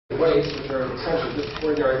weights, which are essentially just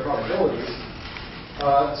ordinary probabilities.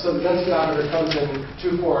 So the density operator comes in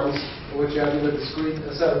two forms, in which you have either discrete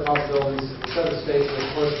a set of probabilities, a set of states with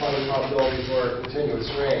corresponding probabilities, or a continuous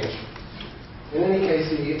range. In any case,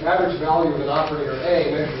 the average value of an operator A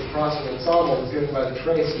measured across an ensemble is given by the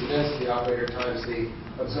trace of the density operator times the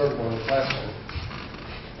observable in question.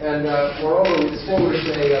 And moreover, we distinguish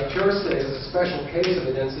a pure state as a special case of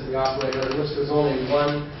a density operator in which there's only a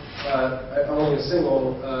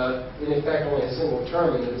single, in effect, only a single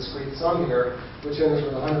term in the discrete sum here, which ends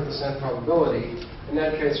with 100% probability. In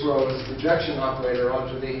that case, rho is a projection operator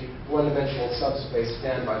onto the one-dimensional subspace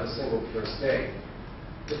spanned by the single pure state.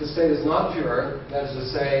 If the state is not pure, that is to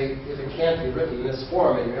say, if it can't be written in this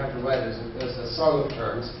form and you have to write it as a sum of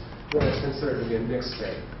terms, then it's considered to be a mixed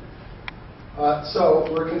state. So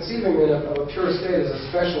we're conceiving of a pure state as a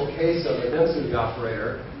special case of a density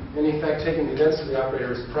operator, in effect taking the density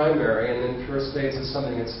operator as primary, and then pure states as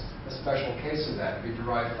something that's a special case of that, to be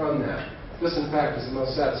derived from that. This, in fact, is the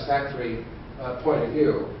most satisfactory point of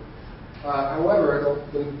view. However,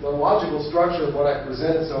 the logical structure of what I've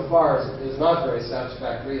presented so far is not very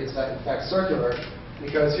satisfactory. It's in fact circular,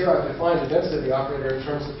 because here I've defined a density operator in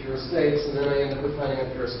terms of pure states, and then I end up defining a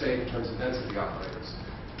pure state in terms of density operators.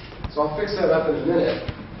 So I'll fix that up in a minute,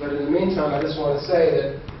 but in the meantime, I just want to say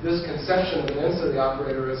that this conception of a density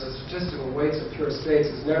operator as a statistical weights of pure states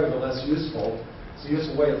is nevertheless useful. It's a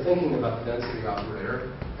useful way of thinking about the density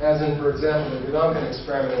operator, as in, for example, the Duncan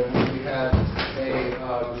experiment in which we had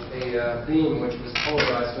a beam which was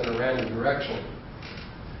polarized in a random direction.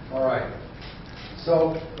 All right.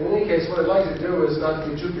 So in any case, what I'd like to do is not to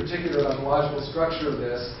be too particular about the logical structure of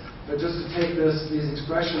this, but just to take these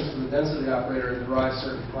expressions from the density operator and derive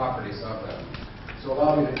certain properties of them. So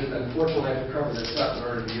allow me to do that. Unfortunately, I have to cover this up in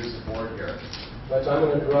order to use the board here. But I'm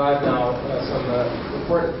going to derive now some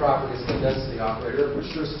important properties of the density operator, of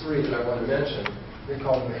which there's three that I want to mention. We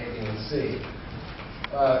call them A, B, and C.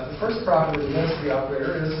 The first property of the density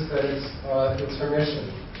operator is that it's Hermitian.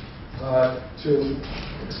 To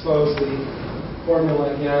expose the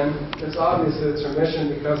formula again, it's obvious that it's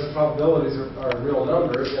Hermitian because the probabilities are real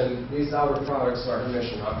numbers, and these outer products are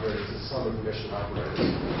Hermitian operators, the sum of Hermitian operators.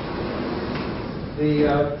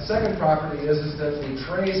 The second property is that the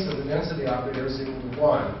trace of the density operator is equal to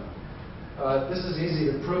 1. This is easy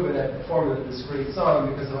to prove in a form of the discrete sum,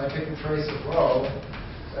 because if I take the trace of rho,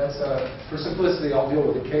 that's for simplicity, I'll deal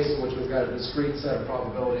with a case in which we've got a discrete set of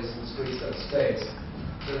probabilities and a discrete set of states.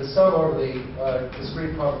 So the sum over the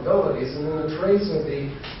discrete probabilities, and then the trace of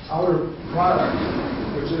the outer product,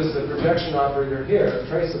 which is the projection operator here, the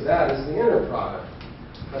trace of that is the inner product.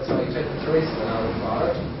 That's how you take the trace of an outer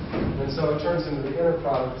product. And so it turns into the inner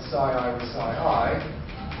product of psi I with psi I.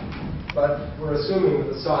 But we're assuming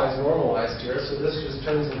that the psi is normalized here, so this just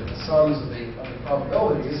turns into the sums of the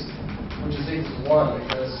probabilities, which is equal to 1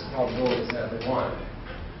 because probability is exactly 1.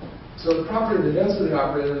 So the property of the density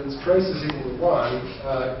operator that its trace is equal to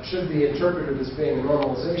 1 should be interpreted as being a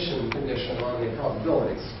normalization condition on the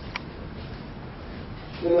probabilities.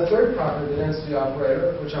 Then the third property of the density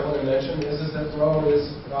operator, which I want to mention, is that rho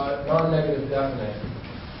is non-negative definite,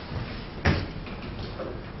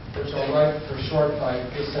 which I'll write for short by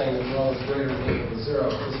just saying that rho is greater than or equal to 0.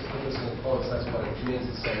 Just put this in quotes, that's what it means,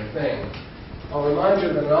 the same thing. I'll remind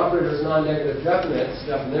you that an operator is non-negative definite. Its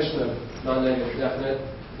definition of non-negative definite,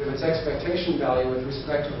 if its expectation value with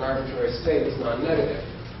respect to an arbitrary state is non-negative.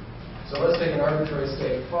 So let's take an arbitrary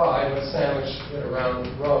state phi, and let's sandwich it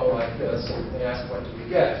around rho like this, and ask what do we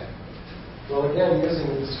get? Well, again,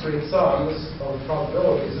 using the discrete sums of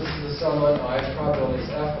probabilities, this is the sum on I,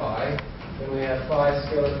 probabilities fi, and we have phi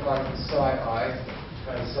scalar product with psi I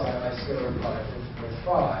times psi I scalar product with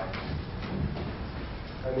phi.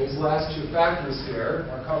 And these last two factors here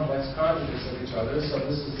are complex conjugates of each other, so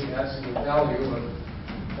this is the absolute value of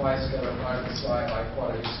phi scalar product with psi I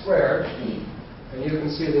quantity squared. And you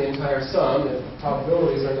can see the entire sum. The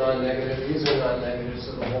probabilities are non-negative, these are non-negative,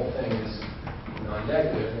 so the whole thing is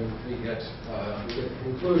non-negative, and we get the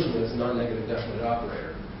conclusion is a non-negative definite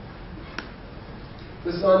operator.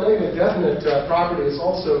 This non-negative definite property is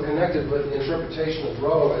also connected with the interpretation of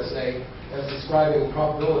rho as describing the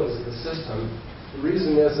probabilities of the system. The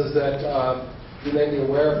reason is that you may be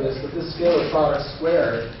aware of this, but this scalar product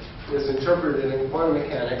squared is interpreted in quantum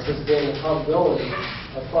mechanics as being the probability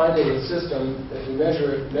of finding the system. If you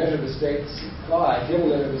measure the state phi, given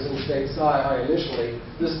that it was in state psi I initially,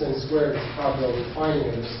 this thing squared is the probability of finding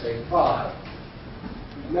it in state phi.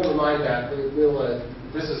 Never mind that.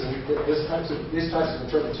 These types of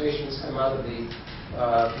interpretations come out of the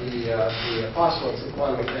postulates of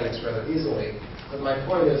quantum mechanics rather easily. But my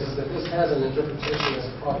point is that this has an interpretation as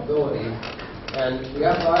a probability And the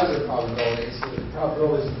PHYS are probabilities, the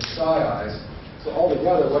probabilities of the psi-i's. So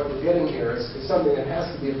altogether, what we're getting here is something that has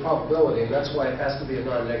to be a probability, and that's why it has to be a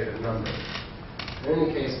non-negative number. In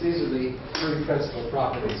any case, these are the three principal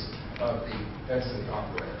properties of the density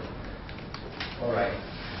operator. All right.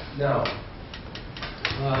 Now,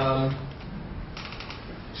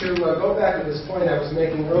 to go back to this point I was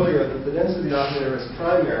making earlier, that the density operator is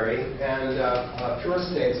primary, and pure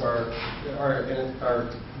states are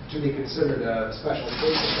to be considered a special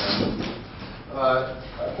case of them.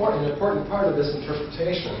 An important part of this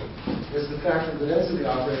interpretation is the fact that the density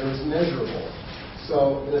operator is measurable.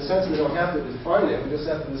 So, in a sense, we don't have to define it; we just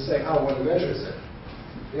have to say how one measures it.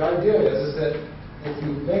 The idea is that if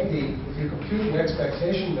you compute the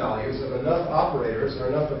expectation values of enough operators or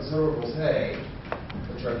enough observables A,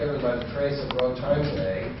 which are given by the trace of rho times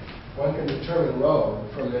A, one can determine rho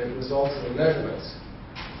from the results of the measurements.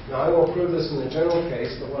 Now, I won't prove this in the general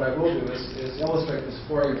case, but what I will do is illustrate this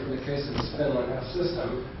for you for the case of the spin-1/2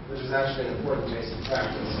 system, which is actually an important case in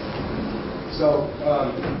practice. So,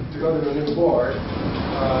 to go to the new board,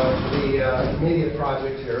 the immediate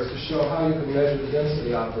project here is to show how you can measure the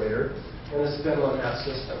density operator in a spin-1/2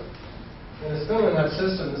 system. In a spin-1/2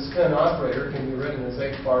 system, the spin operator can be written as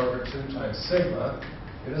h bar over 2 times sigma.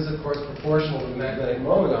 It is, of course, proportional to the magnetic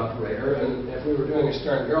moment operator, and if we were doing a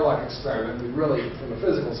Stern-Gerlach experiment, we really, from a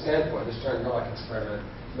physical standpoint, the Stern-Gerlach experiment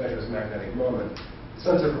measures magnetic moment.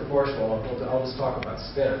 Since they're proportional, I'll just talk about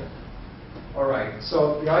spin. All right,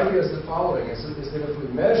 so the idea is the following, is that if we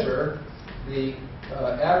measure the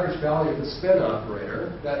average value of the spin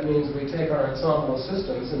operator, that means we take our ensemble of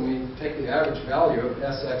systems and we take the average value of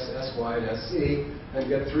Sx, Sy, and Sc and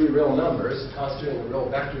get three real numbers constituting a real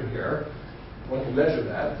vector here. One can measure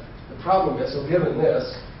that. The problem is, so given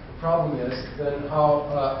this, the problem is then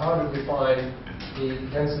how do we find the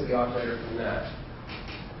density operator from that?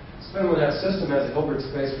 Spin-1/2 system has a Hilbert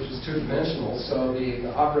space which is two-dimensional, so the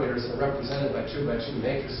operators are represented by 2 by 2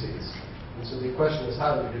 matrices. And so the question is,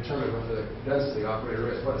 how do we determine what the density operator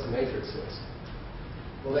is, what its matrix is?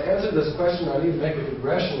 Well, to answer this question, I need to make a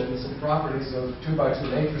digression into some properties of 2 by 2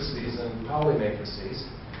 matrices and Pauli matrices.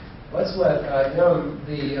 Let's let M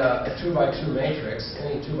be a 2 by 2 matrix,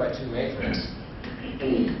 any 2 by 2 matrix.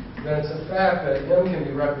 Then it's a fact that M can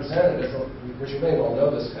be represented as, which you may well know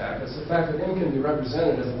this fact, it's the fact that M can be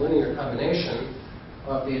represented as a linear combination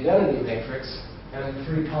of the identity matrix and the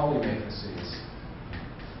 3 Pauli matrices.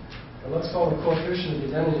 And let's call the coefficient of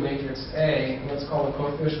the identity matrix A, and let's call the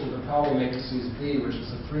coefficient of the Pauli matrices B, which is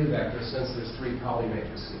a 3 vector since there's 3 Pauli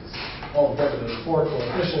matrices. Altogether, there's 4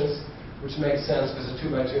 coefficients, which makes sense because a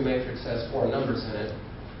 2 by 2 matrix has 4 numbers in it.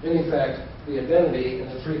 In fact, the identity and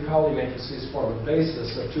the 3 Pauli matrices form a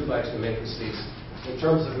basis of 2 by 2 matrices, in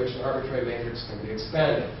terms of which an arbitrary matrix can be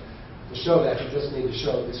expanded. To show that, you just need to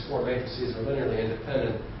show that these 4 matrices are linearly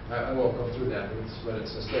independent. I won't go through that, but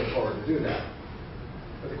it's straightforward to do that.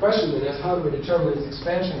 But the question then is, how do we determine these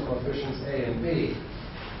expansion coefficients A and B?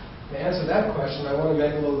 To answer that question, I want to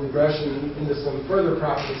make a little digression into some further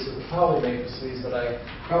properties of the Pauli matrices that I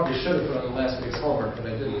probably should have done in last week's homework, but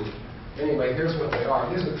I didn't. Anyway, here's what they are.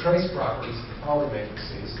 These are trace properties of the Pauli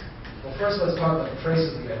matrices. Well, first let's talk about the trace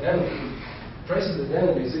of the identity. Trace of the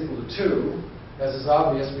identity is equal to 2, as is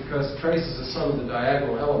obvious because trace is the sum of the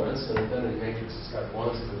diagonal elements, and the identity matrix has got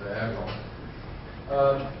 1s at the diagonal.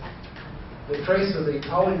 The trace of the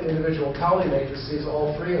individual Pauli matrices,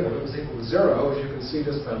 all 3 of them, is equal to 0, as you can see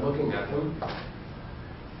just by looking at them.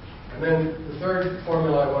 And then the third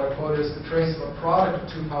formula I want to quote is the trace of a product of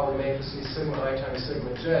 2 Pauli matrices, sigma I times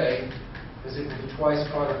sigma j, is equal to twice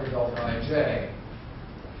product of delta ij.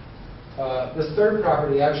 This third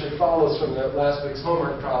property actually follows from the last week's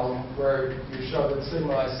homework problem, where you show that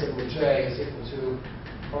sigma I sigma j is equal to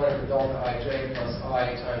product of delta ij plus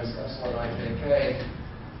I times epsilon ijk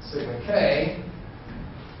sigma k.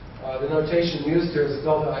 The notation used here is that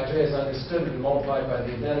delta ij is understood to be multiplied by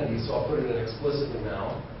the identity, so I'll put it in explicitly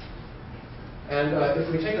now. And if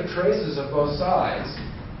we take the traces of both sides,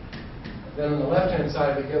 then on the left-hand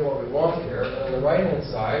side we get what we want here, and on the right-hand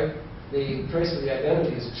side, the trace of the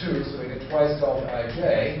identity is 2, so we get twice delta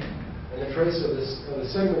ij, and the trace of the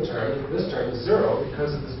sigma term, this term, is 0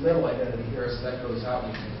 because of this middle identity here, so that goes out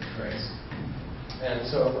and you take the trace. And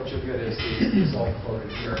so what you'll get is the result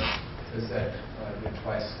quoted here is that you get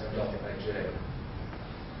twice delta ij.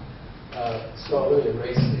 So I'll really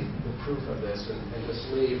erase the proof of this and just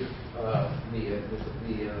leave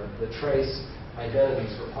the trace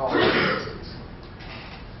identities for Pauli matrices.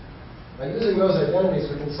 By using those identities,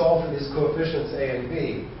 we can solve for these coefficients A and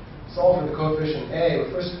B. Solve for the coefficient A,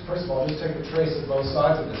 first of all, just take the trace of both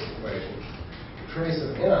sides of this equation. The trace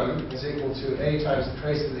of m is equal to a times the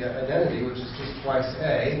trace of the identity, which is just twice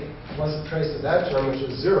a, plus the trace of that term, which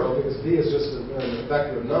is 0, because b is just a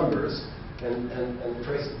vector of numbers, and the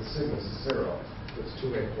trace of the sigmas is 0. So it's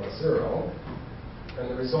 2a plus 0. And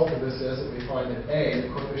the result of this is that we find that a, the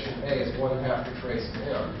coefficient a, is 1/2 the trace of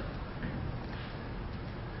m.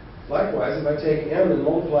 Likewise, if I take m and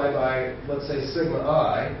multiply by, let's say, sigma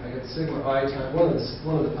I get sigma I times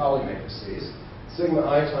one of the Pauli matrices. Sigma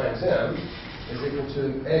I times m is equal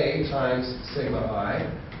to a times sigma I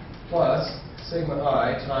plus sigma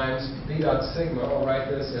I times b dot sigma. I'll write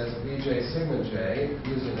this as bj sigma j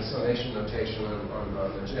using the summation notation on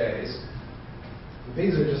the j's.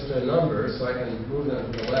 These are just numbers, so I can move them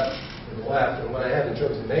to the left. And what I have in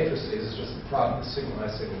terms of matrices is just the product of sigma I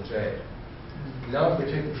sigma j. Now if we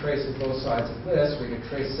take the trace of both sides of this, we get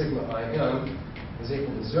trace sigma im is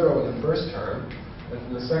equal to 0 in the first term. And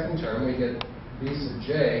from the second term, we get b sub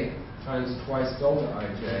j times twice delta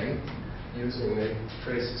ij, using the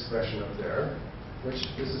trace expression up there, which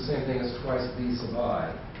is the same thing as twice b sub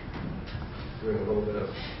I, doing a little bit of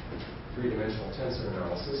three-dimensional tensor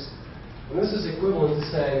analysis. And this is equivalent to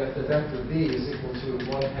saying that the vector b is equal to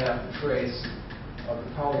 1/2 the trace of the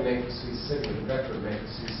Pauli matrices sigma, the vector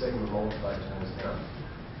matrices sigma multiplied times m.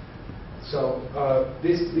 So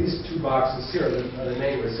these two boxes here are the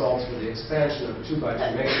main results for the expansion of a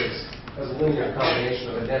 2x2 matrix as a linear combination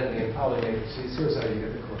of identity and Pauli matrices. Here's how you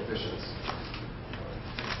get the coefficients.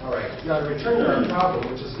 All right. Now to return to our problem,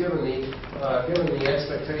 which is given the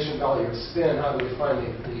expectation value of spin, how do we find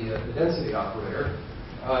the density operator?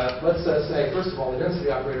 Let's say, first of all, the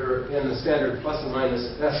density operator in the standard plus and minus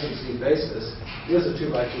S sub C basis is a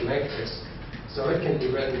 2x2 matrix. So it can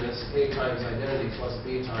be written as A times identity plus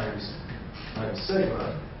B times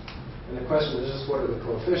sigma. And the question is just what are the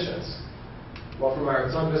coefficients? Well,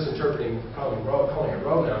 so I'm just interpreting, calling it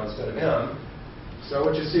rho now instead of m. So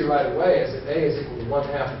what you see right away is that A is equal to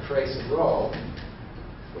 1/2 the trace of rho.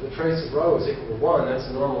 Well, the trace of rho is equal to 1. That's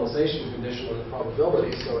a normalization condition on the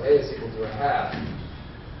probability. So A is equal to 1/2.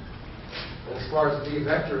 And as far as b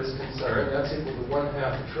vector is concerned, that's equal to 1/2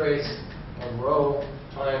 the trace of rho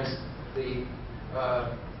times the,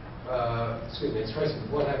 it's trace of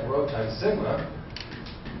 1/2 rho times sigma,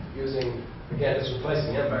 using, again, just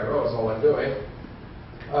replacing m by rho is all I'm doing.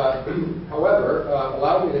 However,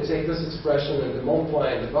 allow me to take this expression and to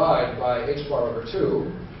multiply and divide by h bar over 2,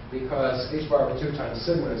 because h bar over 2 times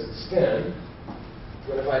sigma is the spin.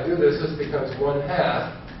 But if I do this, this becomes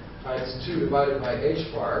 1/2 times 2 divided by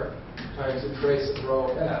h bar times the trace of rho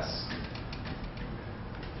s.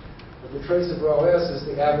 But the trace of rho s is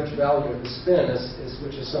the average value of the spin,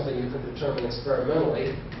 which is something you can determine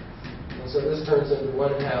experimentally. And so this turns into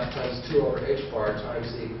 1/2 times 2 over h bar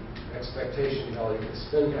times the expectation value of the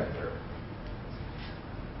spin vector.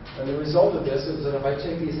 And the result of this is that if I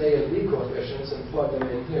take these a and b coefficients and plug them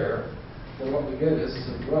in here, then what we get is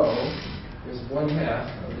that rho is 1/2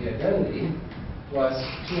 of the identity plus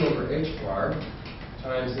 2 over h bar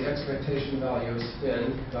times the expectation value of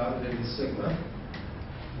spin dotted into sigma.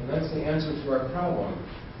 And that's the answer to our problem.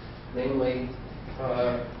 Namely,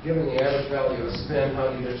 given the average value of spin, how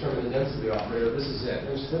do you determine the density operator? This is it.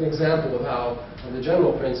 It's an example of how, of the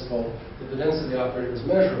general principle, that the density operator is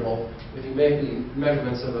measurable if you make the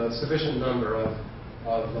measurements of a sufficient number of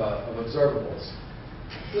observables.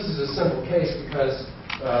 This is a simple case because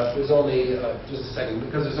there's only, just a second,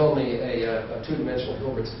 because there's only a two-dimensional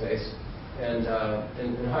Hilbert space. And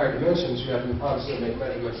in higher dimensions, you have to obviously make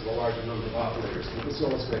measurements of a larger number of operators. But this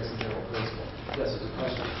illustrates the general principle. Yes, there's a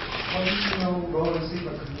question. How do you know rho and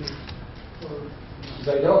sigma can be?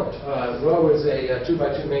 They don't. Rho is a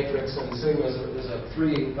 2x2 matrix, and sigma is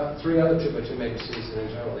three other 2x2 matrices, and in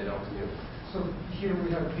general they don't commute. So here we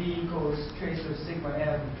have B equals trace of sigma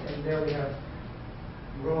m, and there we have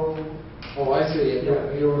rho. Oh, I see.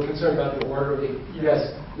 You were concerned about the order of the...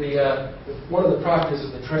 Yes. One of the properties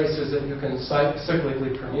of the trace is that you can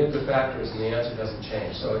cyclically permute the factors, and the answer doesn't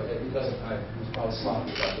change. So it doesn't... I was probably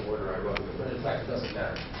sloppy about the order I wrote it, but in fact it doesn't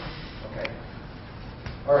matter. Okay.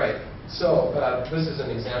 All right. So this is an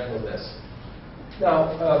example of this.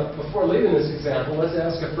 Now, before leaving this example, let's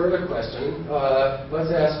ask a further question.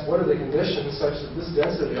 Let's ask, what are the conditions such that this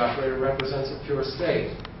density operator represents a pure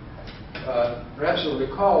state? Perhaps you'll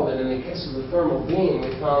recall that in the case of the thermal beam,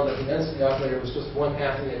 we found that the density operator was just 1/2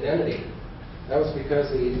 the identity. That was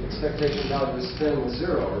because the expectation value of spin was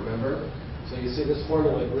 0, remember? So you see this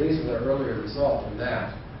formula agrees with our earlier result in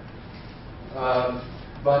that.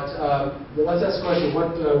 But let's ask the question,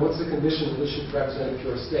 what's the condition that this should represent a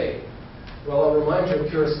pure state? Well, I'll remind you, a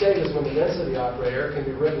pure state is when the density operator can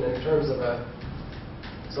be written in terms of a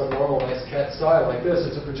some normalized cat style like this.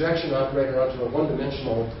 It's a projection operator onto a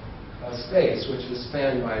one-dimensional space, which is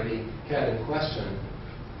spanned by the cat in question.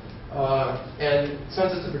 And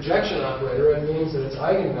since it's a projection operator, it means that its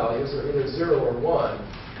eigenvalues are either 0 or 1,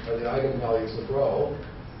 or the eigenvalues of rho.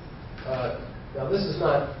 Now, this is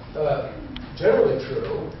not generally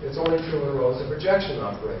true. It's only true when rho is a projection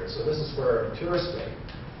operator. So this is for a pure state.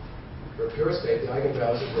 For a pure state, the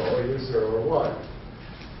eigenvalues of rho are either 0 or 1.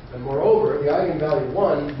 And moreover, the eigenvalue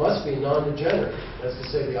 1 must be non-degenerate. That's to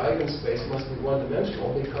say, the eigenspace must be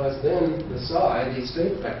one-dimensional, because then the psi, the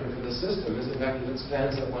state vector for the system, is a vector that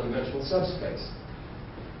spans that one-dimensional subspace.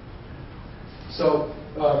 So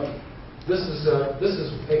this is a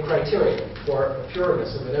criterion for a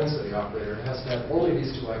pureness of a density operator. It has to have only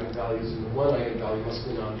these two eigenvalues, and the one eigenvalue must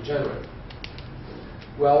be non-degenerate.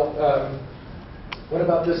 Well, what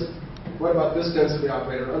about this density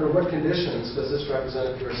operator? Under what conditions does this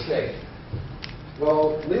represent a pure state?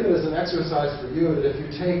 Well, leave it as an exercise for you that if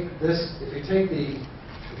you take this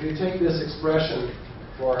expression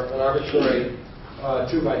for an arbitrary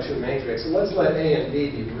 2x2 matrix, and let's let A and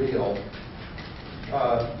B be real,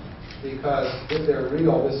 because if they're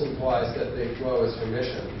real, this implies that the rho is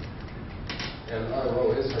Hermitian, and our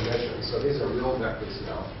rho is Hermitian, so these are real vectors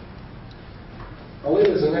now. I'll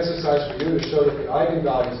leave it as an exercise for you to show that the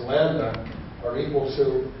eigenvalues lambda are equal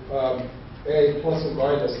to A plus or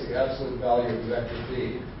minus the absolute value of vector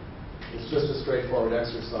B. It's just a straightforward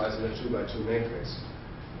exercise in a 2x2 matrix.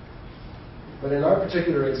 But in our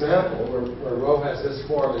particular example, where rho has this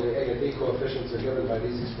form and the A and B coefficients are given by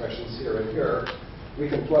these expressions here and here, we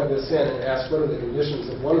can plug this in and ask what are the conditions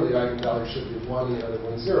that one of the eigenvalues should be 1 and the other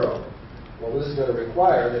one 0. Well, this is going to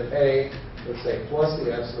require that A, let's say, plus the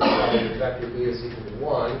absolute value of vector B is equal to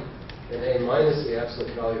 1, and A minus the absolute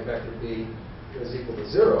value of vector B is equal to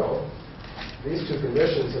 0. These two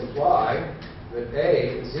conditions imply that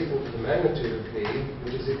A is equal to the magnitude of B,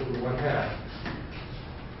 which is equal to 1/2.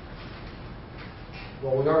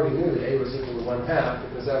 Well, we already knew that A was equal to 1/2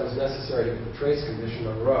 because that was necessary to get the trace condition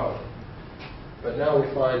on rho. But now we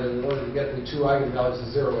find that in order to get the two eigenvalues of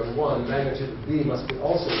 0 and 1, the magnitude of B must be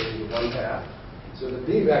also equal to 1/2. So the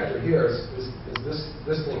B vector here is this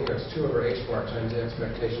thing here. It's 2 over h bar times the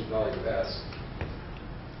expectation value of S.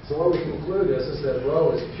 So what we conclude is that rho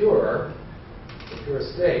is pure, a pure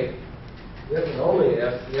state, if and only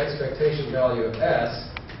if the expectation value of S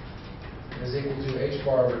is equal to h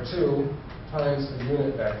bar over 2 times the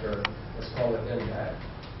unit vector. Let's call it n hat.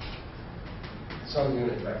 Some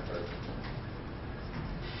unit vector.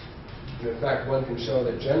 And in fact, one can show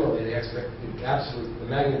that generally the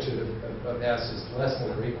magnitude of S is less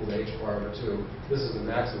than or equal to h bar over 2. This is the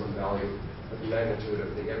maximum value of the magnitude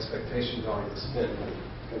of the expectation value of the spin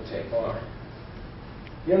can take on.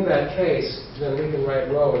 In that case, then we can write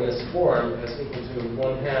rho in this form as equal to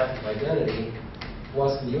 1/2 identity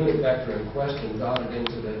plus the unit vector in question dotted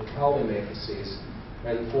into the Pauli matrices.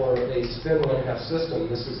 And for a spin 1/2 system,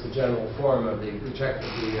 this is the general form of the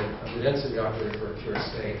density operator for a pure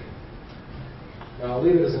state. Now, I'll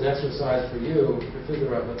leave it as an exercise for you to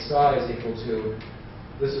figure out what psi is equal to.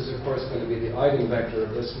 This is, of course, going to be the eigenvector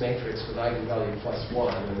of this matrix with eigenvalue plus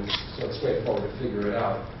 1, and so it's straightforward to figure it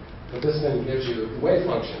out. But this then gives you the wave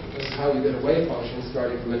function. This is how you get a wave function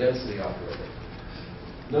starting from a density operator.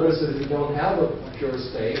 Notice that if you don't have a pure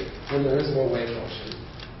state, then there is no wave function.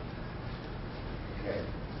 Okay.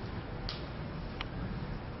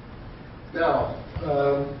 Now,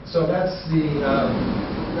 so that's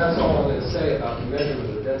all I'm going to say about the measurement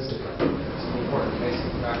of the density. It's an important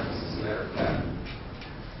basic practice, as a matter of fact.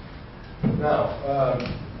 Now,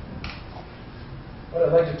 what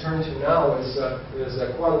I'd like to turn to now is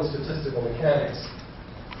quantum statistical mechanics.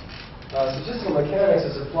 Statistical mechanics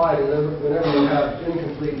is applied whenever you have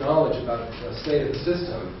incomplete knowledge about the state of the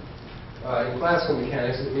system. In classical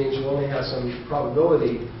mechanics, it means you only have some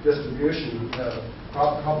probability distribution.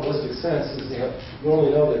 Probabilistic sense is you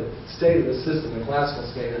only know the state of the system, the classical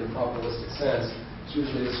state, in a probabilistic sense. It's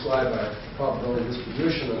usually described by a probability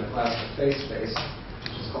distribution in the classical phase space,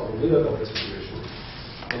 which is called the Liouville distribution.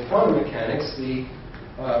 In quantum mechanics, the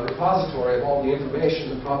repository of all the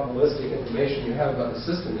information, the probabilistic information you have about the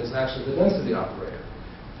system, is actually the density operator.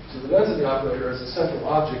 So the density operator is a central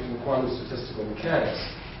object in quantum statistical mechanics.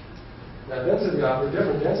 Now,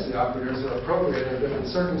 different density operators are appropriate under different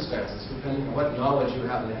circumstances, depending on what knowledge you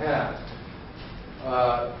happen to have.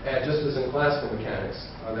 And just as in classical mechanics,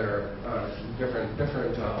 there are different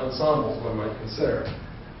ensembles one might consider.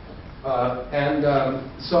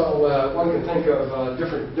 So one can think of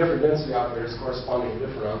different density operators corresponding to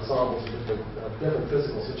different ensembles, different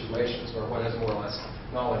physical situations where one has more or less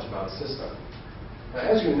knowledge about a system. Now,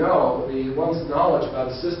 as you know, one's knowledge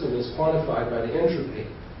about a system is quantified by the entropy.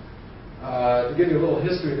 To give you a little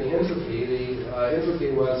history of the entropy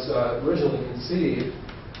was originally conceived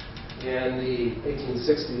in the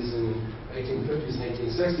 1850s and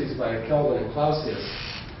 1860s by Kelvin and Clausius.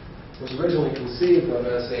 It was originally conceived of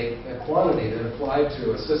as a quantity that applied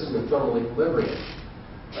to a system in thermal equilibrium,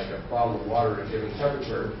 like a bottle of water at a given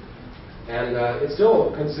temperature. And it's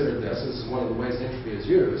still considered this is one of the ways entropy is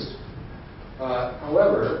used.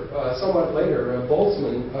 However, somewhat later,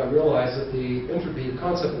 Boltzmann realized that the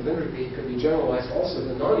concept of entropy could be generalized also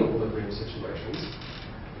to non-equilibrium situations,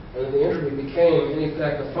 and that the entropy became, in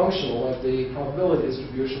fact, a functional of the probability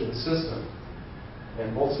distribution of the system.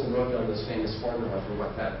 And Boltzmann wrote down this famous formula for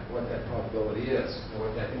what that probability is, and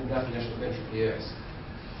what that definition of entropy is.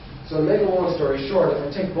 So to make a long story short, if I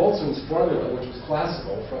take Boltzmann's formula, which was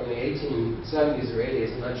classical from the 1870s or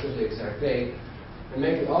 80s, I'm not sure the exact date, and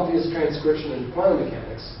make the obvious transcription into quantum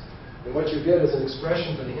mechanics, then what you get is an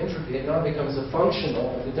expression for the entropy. It now becomes a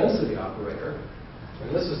functional of the density operator.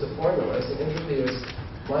 And this is the formula. The entropy is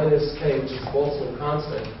minus k, which is the Boltzmann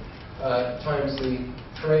constant, times the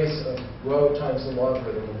trace of rho times the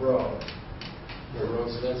logarithm of rho, where rho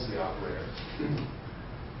is the density operator.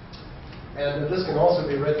 And this can also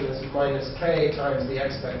be written as minus k times the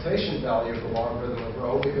expectation value of the logarithm of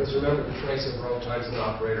rho, because remember the trace of rho times an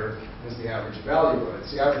operator is the average value of it.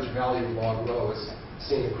 It's the average value of log rho is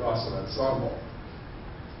seen across an ensemble.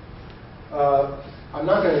 I'm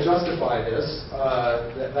not going to justify this.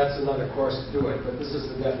 That's another course to do it, but this is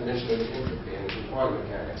the definition of the entropy in quantum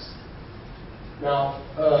mechanics. Now,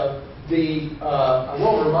 I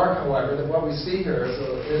will remark, however, that what we see here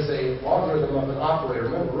is a logarithm of an operator.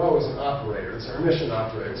 Remember, rho is an operator. It's a Hermitian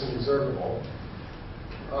operator. It's an observable.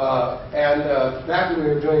 Back when we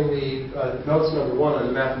were doing the notes number 1 on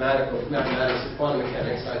the mathematics of quantum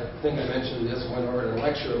mechanics, I think I mentioned this when we were in a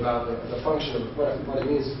lecture about the function of what it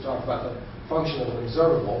means to talk about the function of an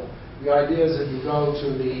observable. The idea is if you go to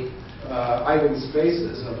the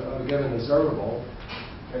eigenspaces of a given observable,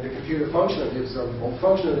 and to compute a function of the observable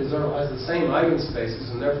has the same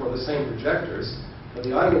eigenspaces and therefore the same projectors, but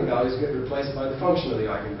the eigenvalues get replaced by the function of the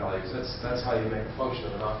eigenvalues. That's how you make a function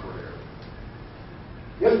of an operator.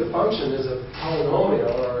 If the function is a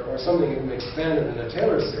polynomial or something that can be expanded in a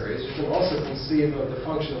Taylor series, you can also conceive of the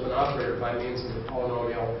function of an operator by means of the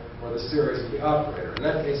polynomial or the series of the operator. In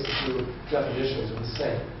that case, the two definitions are the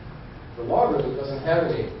same. The logarithm doesn't have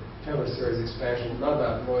any Taylor series expansion, not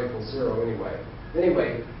about rho equals 0 anyway.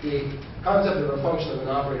 Anyway, the concept of a function of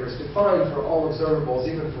an operator is defined for all observables,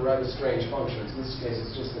 even for rather strange functions. In this case,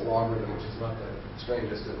 it's just the logarithm, which is not the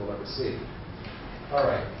strangest that we'll ever see. All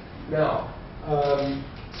right. Now,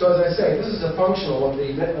 so as I say, this is a functional of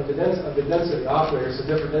the density operators. So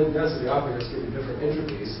different density operators give you different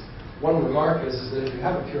entropies. One remark is that if you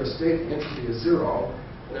have a pure state, the entropy is 0.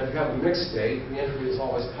 And if you have a mixed state, the entropy is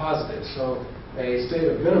always positive. So a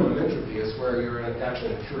state of minimum entropy is where you're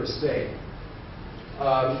actually in a pure state.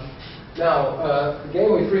 The game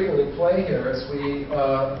we frequently play here is we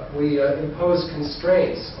impose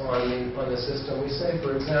constraints on the system. We say,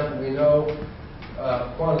 for example, we know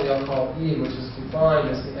a quantity I'll call E, which is defined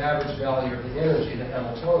as the average value of the energy, the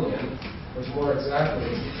Hamiltonian, which more exactly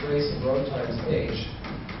is the trace of rho times h.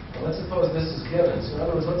 And let's suppose this is given. So in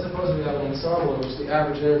other words, let's suppose we have an ensemble in which the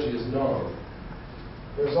average energy is known.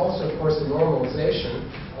 There's also, of course, a normalization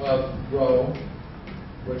of rho,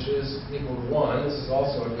 which is equal to 1. This is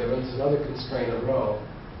also a given. It's another constraint of rho.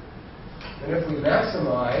 And if we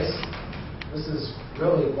maximize, this is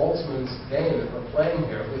really Boltzmann's game that we're playing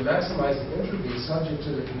here. If we maximize the entropy subject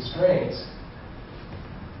to the constraints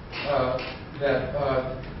that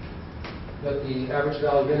the average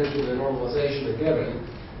value of energy and the normalization are given,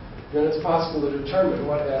 then it's possible to determine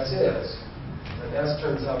what S is. And S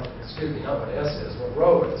turns out, excuse me, not what S is, what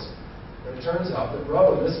rho is. And it turns out that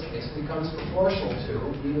rho, in this case, becomes proportional to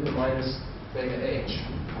e to the minus beta h,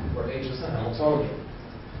 where h is the Hamiltonian.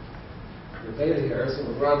 The beta here is the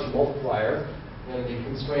Lagrange multiplier in the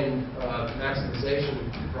constrained maximization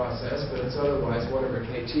process, but it's otherwise 1 over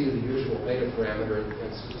kt, the usual beta parameter in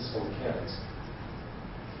statistical mechanics.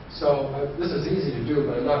 So this is easy to do,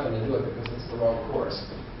 but I'm not going to do it because it's the wrong course.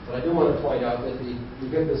 But I do want to point out that you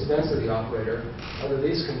get this density operator under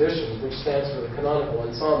these conditions, which stands for the canonical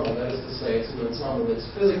ensemble. That is to say, it's an ensemble that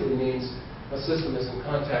physically means a system is in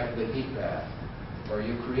contact with a heat bath. Or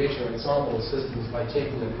you create your ensemble of systems by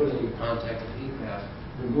taking and putting them in contact with a heat bath,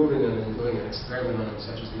 removing them and doing an experiment on them,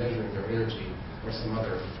 such as measuring their energy or some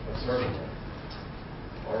other observable.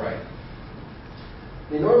 All right.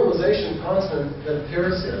 The normalization constant that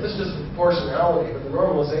appears here, this is just proportionality, but the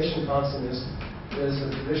normalization constant is is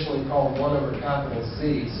traditionally called 1 over capital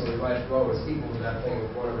Z, so we write rho is equal to that thing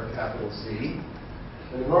with 1 over capital Z.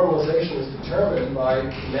 And the normalization is determined by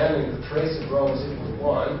demanding the trace of rho is equal to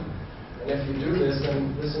 1. And if you do this,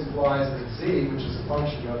 then this implies that Z, which is a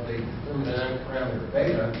function of the thermodynamic parameter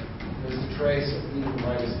beta, is the trace of e to the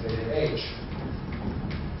minus beta h.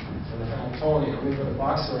 So the Hamiltonian. Let me put a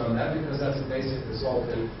box around that because that's a basic result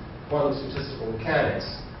in quantum statistical mechanics.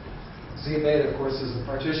 Z beta, of course, is the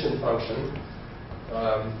partition function.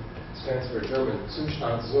 Stands for German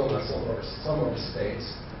Zustandssumme, sum over states.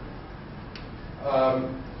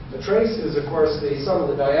 The trace is, of course, the sum of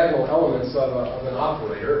the diagonal elements of an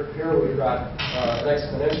operator. Here we've got an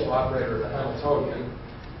exponential operator in the Hamiltonian.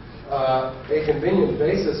 A convenient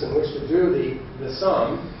basis in which to do the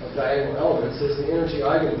sum of diagonal elements is the energy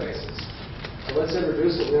eigenbasis. So let's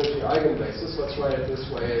introduce an energy eigenbasis. Let's write it this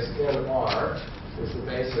way as nr is the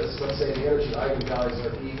basis. Let's say the energy eigenvalues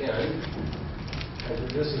are En.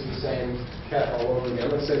 And this is the same cat all over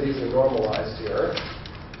again. Let's say these are normalized here.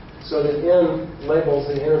 So that n labels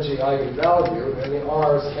the energy eigenvalue, and the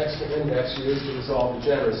r is an extra index used to resolve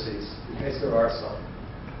degeneracies, in case there are some.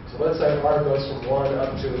 So let's say r goes from 1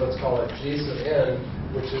 up to, let's call it g sub n,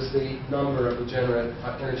 which is the number of degenerate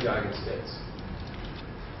energy eigenstates.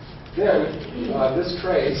 Then, this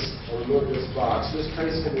trace, I'll remove this box, this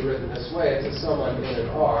trace can be written this way. It's a sum on n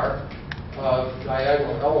and r of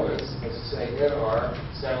diagonal elements, let's say nr,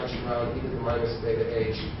 sandwiched around e to the minus beta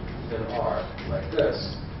h nr, like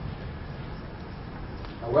this.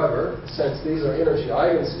 However, since these are energy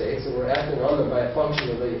eigenstates and we're acting on them by a function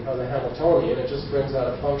of the Hamiltonian, it just brings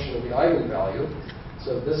out a function of the eigenvalue.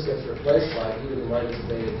 So this gets replaced by e to the minus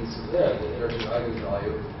beta e sub n, the energy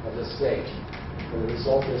eigenvalue of the state. And the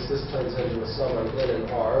result is this turns into a sum on n and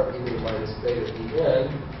r of e to the minus beta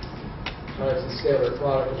en times the scalar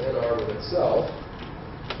product of nr with itself,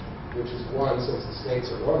 which is 1 since the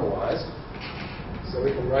states are normalized. So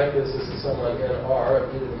we can write this as a sum on nr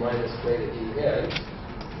of e to the minus beta en.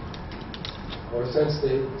 Or since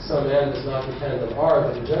the sum n does not depend on r,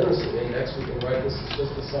 the degeneracy index, we can write this as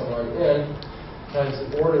just a sum on n times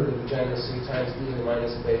the order of the degeneracy times e to the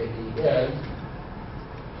minus beta en.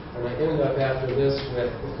 And I end up after this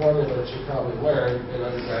with the formula that you probably learned in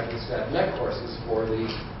undergraduate stat mech courses for the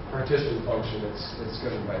partition function that's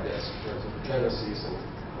given by this in terms of degeneracies and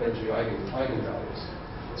energy eigenvalues.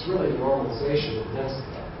 It's really a normalization of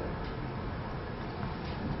density out there.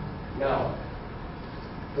 Now,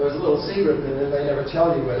 there's a little secret that they never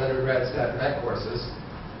tell you in undergrad stat mech courses.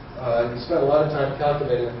 You spend a lot of time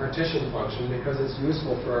calculating the partition function because it's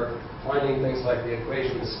useful for finding things like the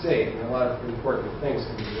equation of state, and a lot of important things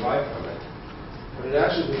can be derived from it. But it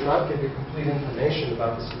actually does not give you complete information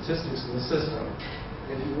about the statistics of the system.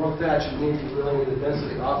 If you want that, you really need a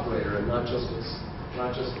density operator and not just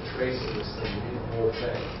a trace of this thing. You need the whole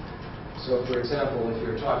thing. So, for example, if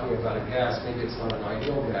you're talking about a gas, maybe it's not an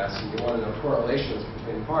ideal gas, and you want to know correlations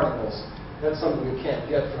between particles, that's something you can't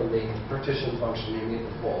get from the partition function. You need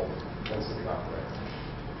the full density operator.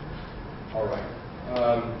 All right.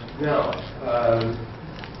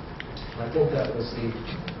 I think that was the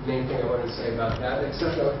main thing I wanted to say about that,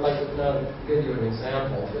 except I would like to now give you an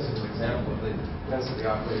example. This is an example of the density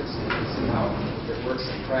operator so you can see how it works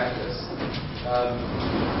in practice.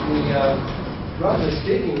 Roughly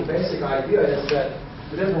speaking, the basic idea is that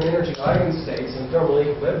the different energy eigenstates in thermal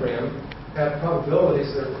equilibrium have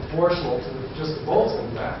probabilities that are proportional to just the Boltzmann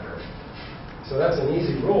factor. So that's an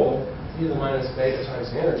easy rule, e to the minus beta times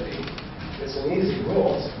energy. It's an easy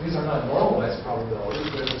rule. These are not normalized probabilities,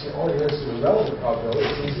 but if you're only interested in relative probability,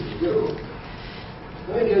 it's easy to do.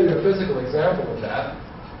 Let me give you a physical example of that.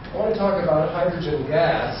 I want to talk about hydrogen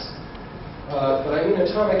gas, but I mean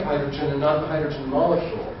atomic hydrogen and not the hydrogen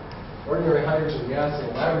molecule. Ordinary hydrogen gas in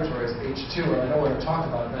the laboratory is H2, and I don't want to talk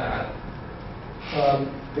about that.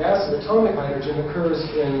 Gas of atomic hydrogen occurs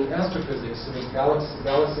in astrophysics. So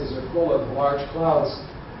galaxies are full of large clouds.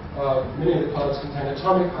 Many of the clouds contain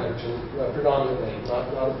atomic hydrogen predominantly, not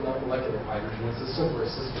molecular hydrogen. It's a simpler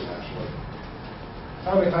system, actually.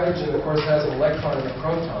 Atomic hydrogen, of course, has an electron and a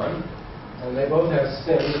proton, and they both have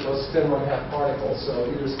spins. They both spin one-half particles, so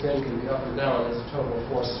either spin can be up or down. There's a total of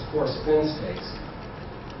four spin states.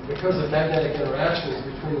 Because of magnetic interactions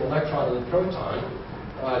between the electron and the proton,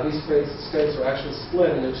 these states are actually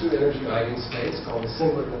split into two energy eigenstates called the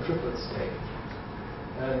singlet and the triplet state.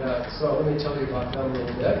 And so let me tell you about them a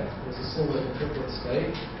little bit. There's a singlet and triplet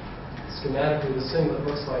state. Schematically, the singlet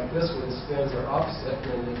looks like this, where the spins are opposite,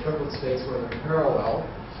 and the triplet states where they're parallel.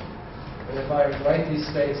 And if I write these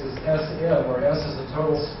states as Sm, where S is the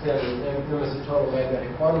total spin and M is the total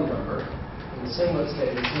magnetic quantum number, and the singlet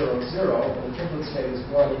state is 0, 0, and the triplet state is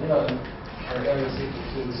 1, M, where m is equal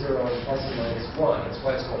to 0 and plus or minus 1. That's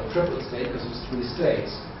why it's called a triplet state, because there's 3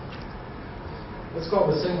 states. Let's call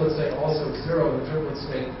the singlet state also 0 and the triplet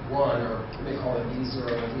state 1, or we may call it E0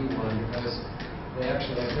 and E1, because they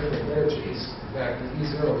actually have different energies. In fact, the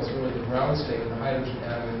E0 is really the ground state of the hydrogen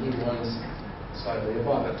atom, and E1 is slightly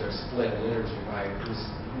above it. They're split in energy by this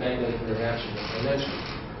magnetic interaction that I mentioned.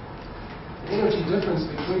 The energy difference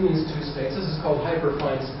between these two states, this is called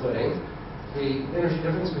hyperfine splitting. The energy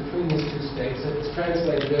difference between these two states, if it's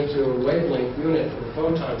translated into a wavelength unit for the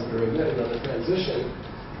photons that are emitted on the transition,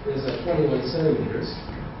 is 21 centimeters.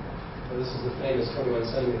 So this is the famous 21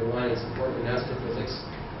 centimeter line. It's important in astrophysics.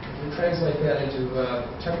 If you translate that into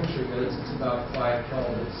temperature units, it's about 5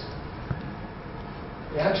 kelvins.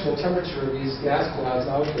 The actual temperature of these gas clouds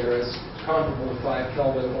out there is comparable to 5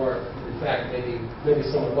 Kelvin, or in fact maybe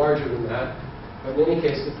somewhat larger than that. But in any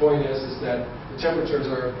case, the point is that the temperatures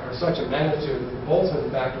are such a magnitude that the Boltzmann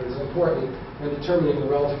factor is important in determining the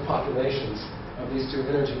relative populations of these two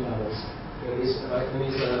energy levels in these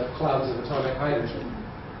clouds of atomic hydrogen.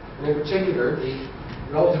 And in particular, the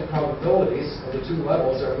relative probabilities of the two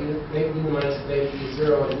levels are e to the minus beta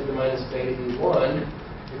E0 and e to the minus beta E1,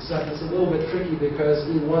 except it's a little bit tricky because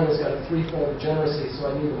E1 has got a 3-fold degeneracy, so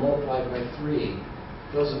I need to multiply by 3.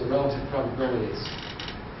 Those are the relative probabilities.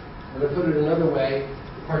 And to put it another way,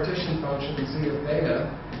 the partition function zeta beta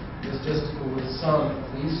is just equal to the sum of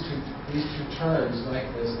these two terms like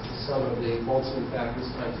this. It's the sum of the Boltzmann factors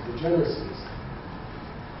times the degeneracies.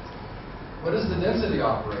 What is the density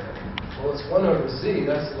operator? Well, it's 1 over z.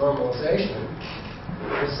 That's the normalization.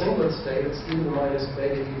 For the singlet state, it's e to the minus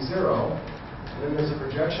beta E0. And then there's a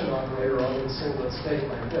projection operator on the singlet state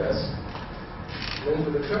like this. And then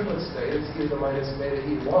for the triplet state, it's e to the minus beta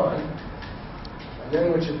E1. And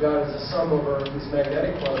then what you've got is a sum over these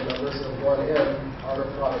magnetic quantum numbers of 1m, outer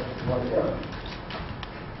product of 1m.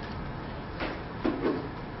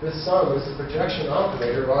 This sum is the projection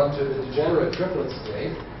operator onto the degenerate triplet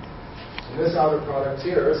state. And this outer product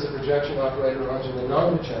here is the projection operator onto the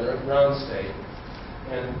non-degenerate ground state.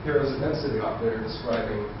 And here is a density operator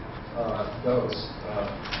describing those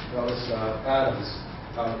atoms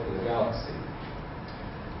out in the galaxy.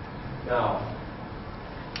 Now,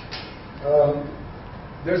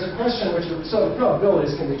 there's a question so the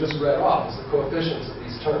probabilities can be just read off as the coefficients of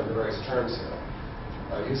these terms, the various terms here.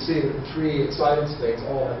 You see that the 3 excited states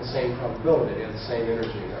all have the same probability. They have the same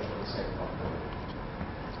energy and therefore the same probability.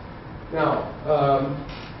 Now,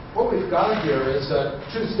 what we've got here is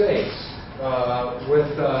 2 states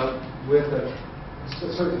with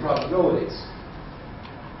certain probabilities.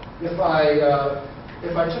 If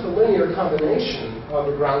I took a linear combination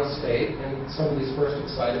of the ground state and some of these first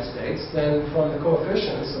excited states, then from the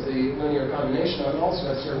coefficients of the linear combination, I would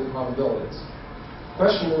also have certain probabilities. The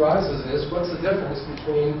question arises is, what's the difference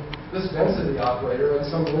between this density operator and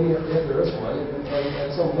some linear, if there is one, and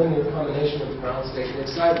some linear combination of the ground state and the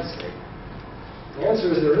excited state? The answer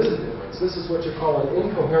is there is a difference. This is what you call an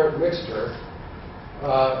incoherent mixture.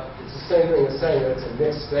 It's the same thing as saying that it's a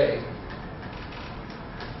mixed state.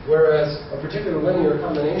 Whereas a particular linear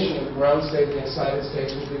combination of the ground state and the excited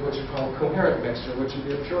states would be what you call a coherent mixture, which would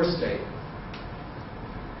be a pure state.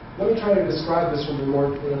 Let me try to describe this in a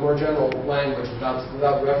more general language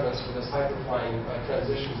without reference to this hyperfine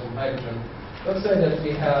transitions in hydrogen. Let's say that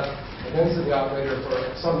we have a density operator for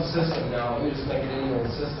some system now. Let me just make it any old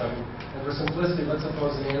system. And for simplicity, let's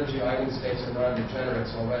suppose the energy eigenstates are non-degenerate,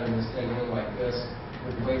 so I'll write this thing in like this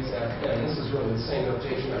with weights Fn. This is really the same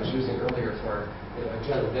notation I was using earlier for a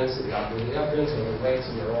general density operator. The Fn's are the weights,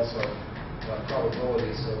 and they're also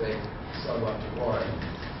probabilities, so they sum up to 1.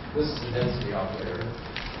 This is the density operator.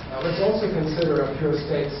 Now let's also consider a pure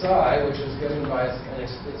state psi, which is given by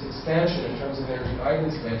its expansion in terms of energy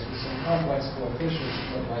eigenstates with some complex coefficients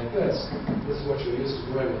that look like this. This is what you're used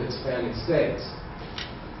to doing with expanding states.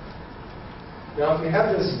 Now if you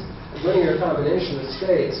have this linear combination of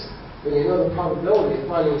states, then you know the probability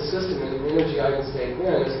of finding the system in the energy eigenstate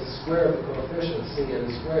n is the square of the coefficient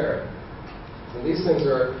Cn squared. And these things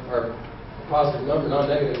are positive number,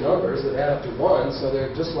 non-negative numbers that add up to 1, so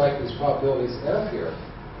they're just like these probabilities F here.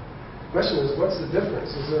 The question is, what's the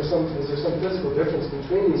difference? Is there some physical difference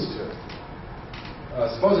between these two?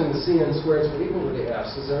 Supposing the Cn squareds were equal to the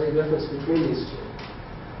F's, is there any difference between these two?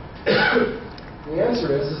 The answer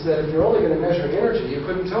is that if you're only going to measure energy, you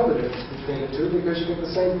couldn't tell the difference between the two because you get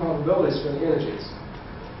the same probabilities for the energies.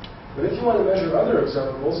 But if you want to measure other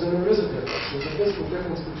observables, then there is a difference. There's a physical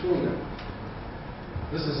difference between them.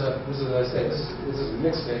 This is as I say, this is a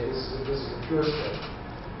mixed state. This is a pure state.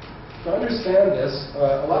 To understand this,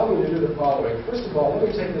 allow me to do the following. First of all, let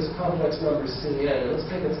me take this complex number Cn, and let's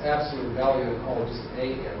take its absolute value and call it just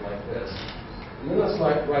An like this. And then let's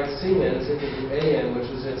write Cn is equal to An, which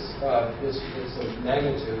is its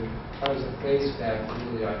magnitude times the phase factor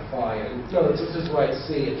really I phi. And no, let's just write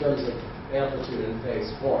C in terms of amplitude and phase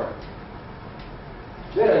form.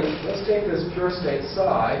 Then let's take this pure state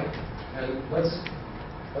psi, and let's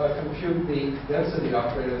compute the density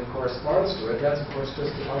operator that corresponds to it. That's, of course,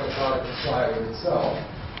 just the outer product of psi with itself.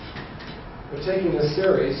 We're taking this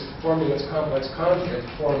series, forming its complex conjugate,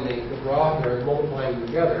 form the graph here, and multiplying them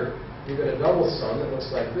together. You get a double sum that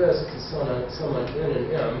looks like this. It's a sum on n and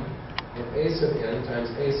m, of a sub n times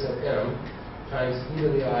a sub m times e to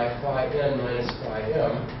the I phi n minus phi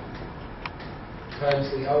m times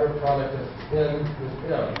the outer product of n with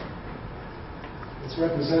m. It's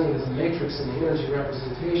represented as a matrix in the energy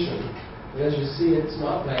representation. But as you see, it's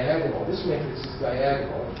not diagonal. This matrix is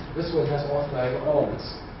diagonal. This one has off-diagonal elements.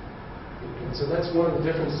 And so that's one of the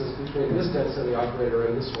differences between this density operator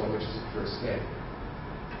and this one, which is a pure state.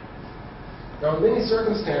 Now, in many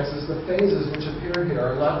circumstances, the phases which appear here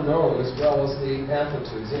are not known as well as the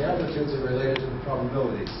amplitudes. The amplitudes are related to the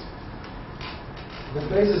probabilities. The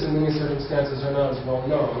phases in many circumstances are not as well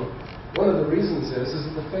known. One of the reasons is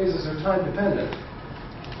that the phases are time dependent.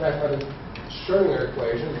 In fact, by the Schrödinger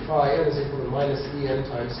equation, phi n is equal to minus En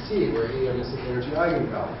times t, where En is the energy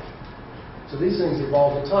eigenvalue. So these things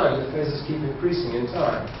evolve in time. The phases keep increasing in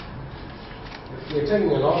time. If you're taking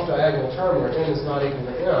an off-diagonal term where n is not equal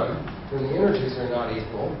to m, then the energies are not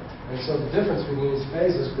equal, and so the difference between these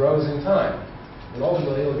phases grows in time. And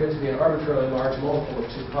ultimately, it'll get to be an arbitrarily large multiple of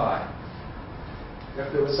 2 pi. If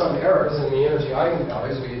there were some errors in the energy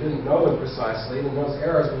eigenvalues, or you didn't know them precisely, then those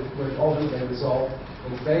errors would ultimately result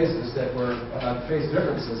in phases that were phase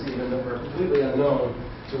differences, even that were completely unknown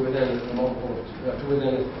to within a multiple, to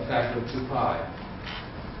within a factor of 2 pi.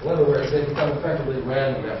 In other words, they become effectively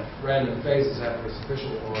random phases after a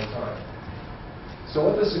sufficiently long time. So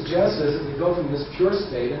what this suggests is that we go from this pure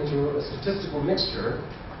state into a statistical mixture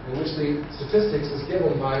in which the statistics is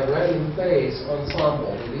given by a random phase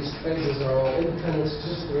ensemble. And these phases are all independent,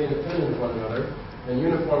 statistically independent of one another, and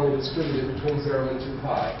uniformly distributed between 0 and 2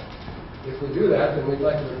 pi. If we do that, then we'd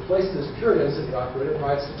like to replace this pure density operator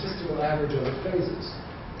by a statistical average over phases.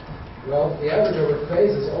 Well, the average over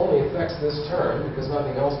phases only affects this term because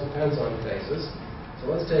nothing else depends on phases.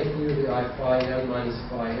 So let's take e to the I phi m minus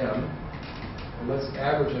phi m, and let's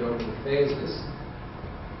average it over the phases.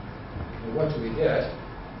 And what do we get?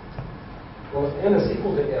 Well, if n is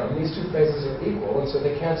equal to m, these two phases are equal, and so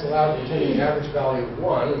they cancel out and give you the average value of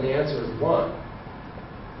 1, and the answer is 1.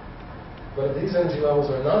 But if these energy levels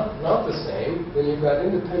are not the same, then you've got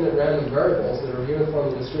independent random variables that are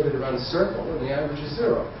uniformly distributed around a circle, and the average is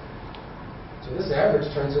 0. So this average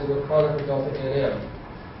turns into a Kronecker delta Nm.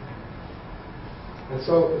 And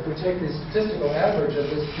so if we take the statistical average of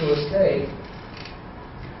this pure state,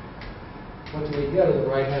 what do we get on the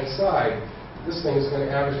right-hand side? This thing is going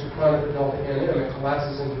to average to Kronecker delta Nm. It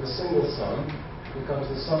collapses into a single sum. It becomes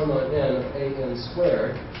the sum on n of an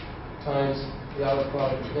squared times the outer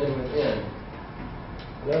product of n with n.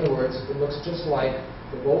 In other words, it looks just like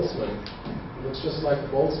the Boltzmann. It looks just like the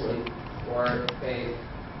Boltzmann, or a,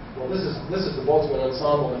 well, this is the Boltzmann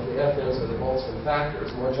ensemble if the FNs are the Boltzmann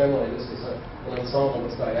factors. More generally, this is an ensemble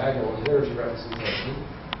that's diagonal in energy representation.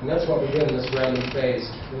 And that's what we get in this random phase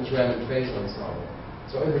ensemble.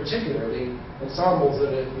 So in particular, the ensembles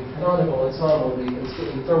that the canonical ensemble,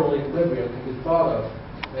 in thermal equilibrium, can be thought of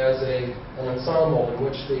as an ensemble in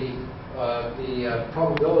which the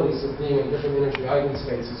probabilities of being in different energy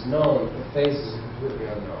eigenstates is known, but phases are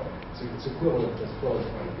completely unknown. So it's equivalent to the Flo's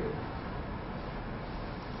point of view.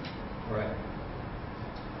 All right.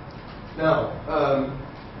 Now,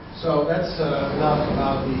 so that's enough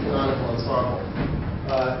about the canonical ensemble.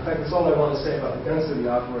 In fact, that's all I want to say about the density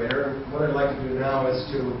operator. What I'd like to do now is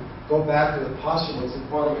to go back to the postulates of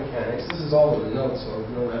quantum mechanics. This is all in the notes, so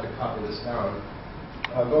you don't have to copy this down.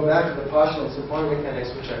 Go back to the postulates of quantum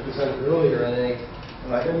mechanics, which I presented earlier in an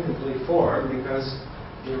incomplete form, because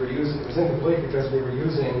it was incomplete because we were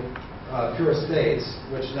using pure states,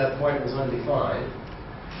 which at that point was undefined,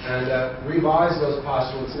 and revise those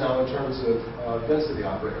postulates now in terms of density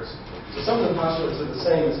operators. So some of the postulates are the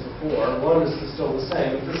same as before. One is still the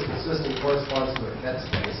same. The physical system corresponds to a Ket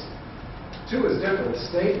space. 2 is different. The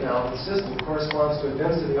state now of the system corresponds to a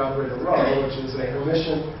density operator rho, which is a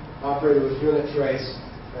Hermitian operator with unit trace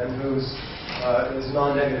and whose is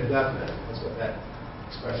non-negative definite. That's what that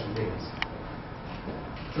expression means.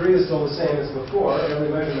 3 is still the same as before.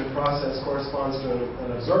 Every measurement process corresponds to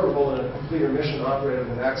an observable and a complete emission operator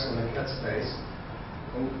with X on the Ket space.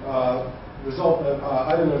 And result of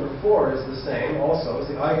item number 4 is the same also. As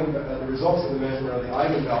the results of the measurement are the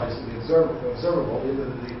eigenvalues of the observable, either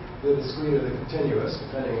the discrete or the continuous,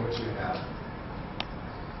 depending on what you have.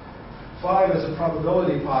 5 is a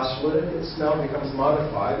probability postulate. It now becomes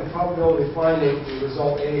modified. The probability finding the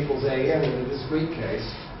result A equals AN in the discrete case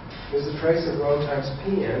is the trace of rho times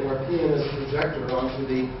Pn, where Pn is a projector onto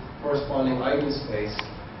the corresponding eigenspace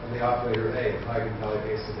of the operator A, the eigenvalue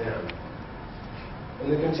A sub n. In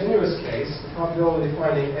the continuous case, the probability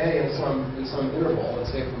finding A in some interval,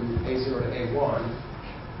 let's say from A0 to A1,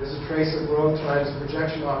 is a trace of rho times the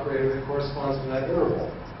projection operator that corresponds to that interval,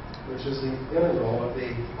 which is the integral of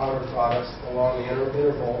the outer products along the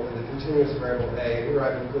interval in the continuous variable A. Here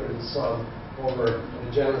I've included the sum over the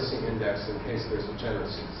degeneracy index in case there's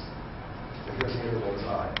degeneracies. And here's the interval is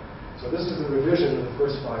I. So this is the revision of the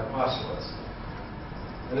first 5 postulates.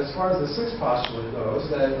 And as far as the 6th postulate goes,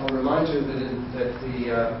 then I'll remind you that in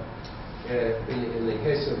the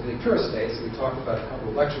case of the pure states that we talked about a couple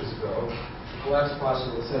of lectures ago, the collapse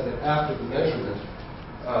postulate said that after the measurement,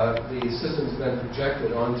 the system's been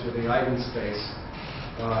projected onto the eigenspace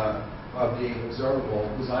of the observable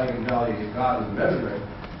whose eigenvalue you got in the measurement,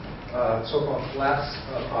 so-called collapse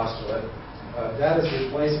postulate. That is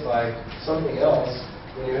replaced by something else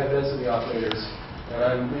when you have density operators. And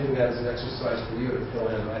I'm leaving that as an exercise for you to fill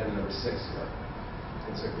in item number 6 here.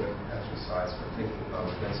 It's a good exercise for thinking about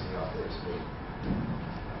what density operators mean.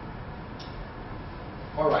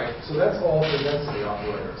 All right, so that's all for density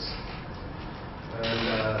operators.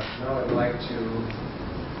 And now I'd like to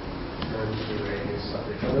turn to a new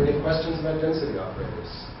subject. Are there any questions about density operators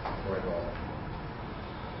before I go on?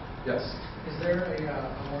 Yes? Is there a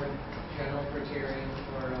more general criterion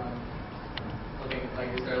for looking, like,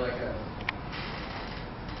 is there like a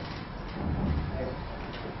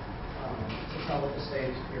to tell what the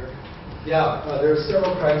state is pure? Yeah, there are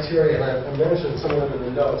several criteria, and I mentioned some of them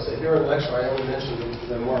in the notes. So here in the lecture, I only mentioned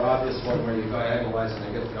the more obvious one where you diagonalize and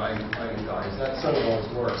you get the eigenvalues. That something always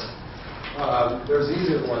works. There's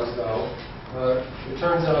easier ones, though. It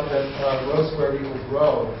turns out that rho squared equals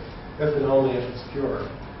rho if and only if it's pure.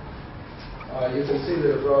 You can see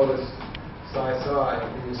that if rho is psi,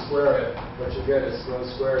 and you square it, what you get is rho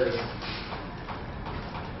squared is,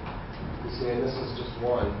 you see, and this is just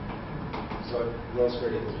 1. So rho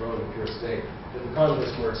squared equals rho in a pure state. But the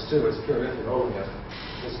converse works too. It's pure if and only if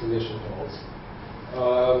this condition holds.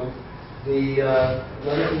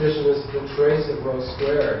 Another condition is the trace of rho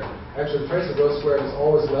squared. Actually, the trace of rho squared is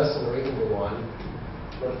always less than or equal to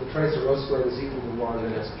 1. But if the trace of rho squared is equal to 1,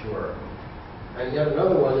 then it's pure. And yet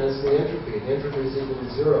another one is the entropy. The entropy is equal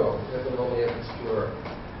to 0 if and only if it's pure.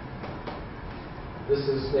 This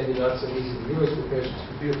is maybe not so easy to use because to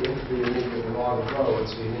compute the entropy you need to get the log of rho, and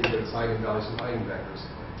so you need to get its eigenvalues and eigenvectors.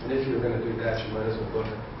 And if you're going to do that, you might as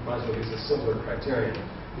well use a simpler criterion.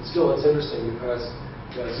 But still, it's interesting because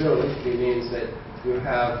zero entropy means that you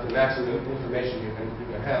have the maximum information you can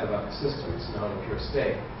have about the system. It's now in a pure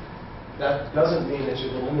state. That doesn't mean that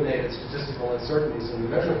you've eliminated statistical uncertainties in the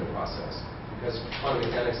measurement process, because quantum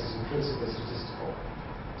mechanics is intrinsically statistical.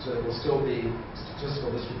 So there will still be statistical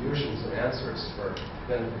distributions and answers for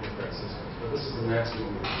benefit different systems. But this is the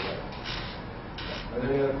maximum we can get. Are there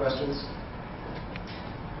any other questions?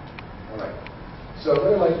 All right. So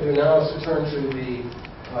what I'd like to do now is to turn to the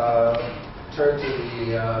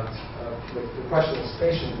question of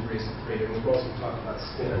spatial degrees of freedom. We've mostly talked about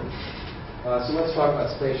spin. So let's talk about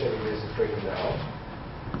spatial degrees of freedom now.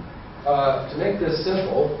 To make this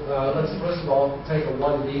simple, let's first of all take a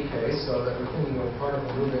 1D case so that we're thinking of a particle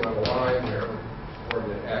moving on a line here with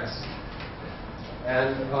coordinate x.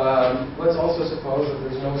 And let's also suppose that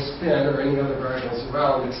there's no spin or any other variables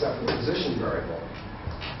around except for the position variable.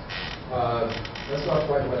 That's not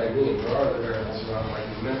quite what I mean. There are other variables around like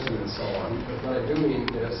momentum and so on. But what I do mean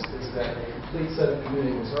is that a complete set of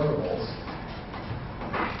commuting observables,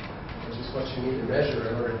 which is what you need to measure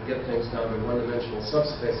in order to get things down to one-dimensional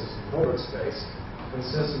subspaces in Hilbert space,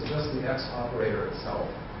 consists of just the x operator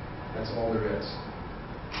itself. That's all there is.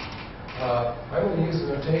 I'm going to use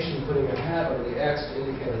the notation putting a hat over the x to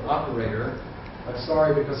indicate an operator. I'm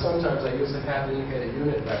sorry because sometimes I use a hat to indicate a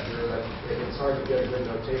unit vector, but it's hard to get a good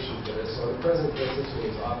notation for this. So in the present case, this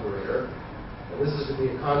means operator. And this is to be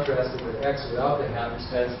contrasted with x without the hat, which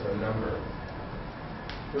stands for a number.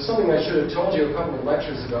 There's something I should have told you a couple of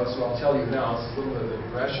lectures ago, so I'll tell you now. It's a little bit of a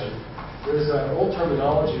digression. There's an old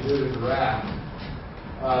terminology due to Dirac,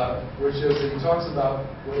 which is that he talks about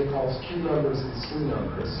what he calls Q numbers and C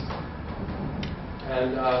numbers.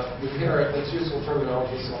 And you hear it, it's useful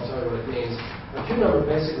terminology, so I'll tell you what it means. A Q number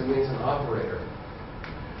basically means an operator.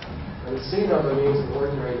 And a C number means an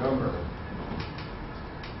ordinary number.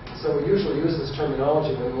 So we usually use this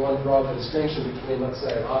terminology when we want to draw the distinction between, let's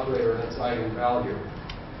say, an operator and its eigenvalue.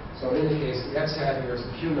 So in any case, the x hat here is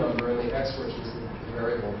the q number, and the x, which is the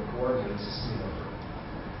variable, the coordinate, is the c number.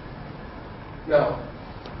 Now,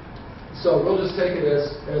 so we'll just take it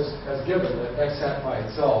as given that x hat by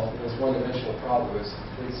itself, in this one-dimensional problem, is a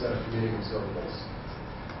complete set of commuting observables.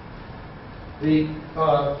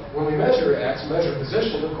 When we measure x, measure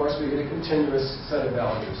position, of course, we get a continuous set of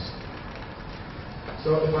values.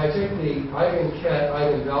 So if I take the eigencat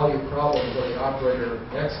eigenvalue problem for the operator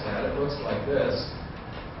x hat, it looks like this.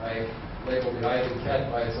 I label the eigencat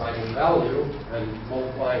by its eigenvalue, and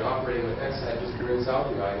multiplying operating with x hat just brings out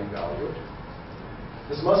the eigenvalue.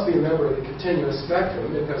 This must be a member of the continuous spectrum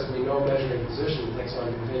because we know measuring position takes on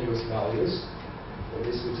continuous values, at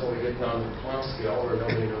least until we get down to the Planck scale where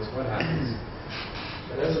nobody knows what happens.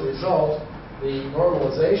 And as a result, the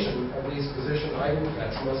normalization of these position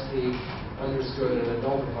eigencats must be understood in a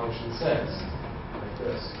delta function sense, like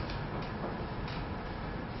this.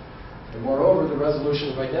 And moreover, the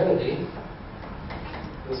resolution of identity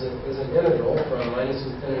is an integral from minus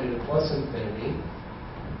infinity to plus infinity,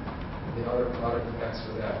 the outer product of x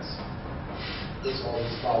with x. This all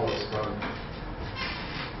just follows from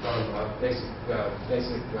basic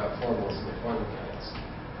formulas in the quantum mechanics.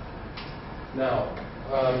 Now,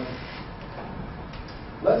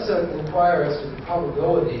 let's inquire as to the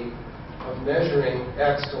probability of measuring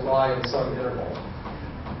x to lie in some interval.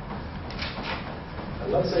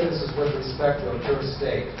 And let's say this is with respect to a pure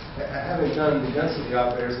state. Having done the density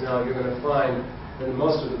operators now, you're going to find that in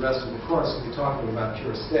most of the rest of the course we'll be talking about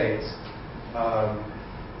pure states.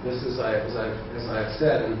 This is, as I've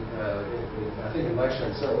said, I think in lecture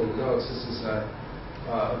and certainly in the notes, this is a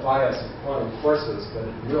bias of quantum courses, but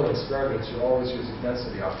in real experiments you're always using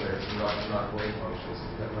density operators and not wave functions.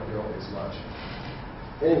 That might be always much.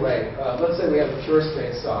 Anyway, let's say we have a pure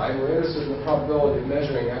state psi, and we're interested in the probability of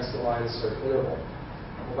measuring x to lie in a certain interval.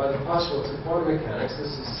 Well, by the postulates of quantum mechanics,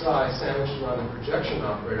 this is psi sandwiched around a projection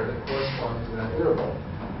operator that corresponds to that interval.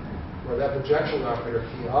 Where that projection operator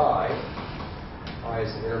pi, I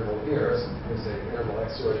is the interval here, is the interval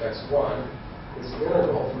x0 to x1, is the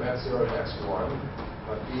integral from x0 to x1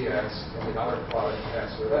 of dx of the outer product of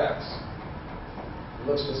x with x. It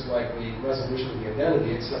looks just like the resolution of the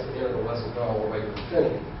identity, except the interval doesn't go all the way to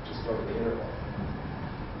infinity, just over the interval.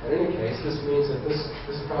 In any case, this means that this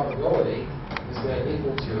probability is then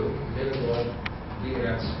equal to the integral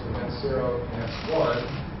dx from x0 to x1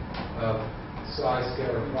 of psi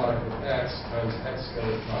scalar product of x times x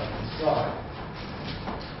scalar product of psi.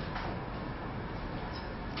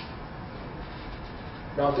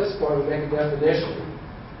 Now at this point we make a definition.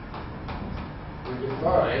 We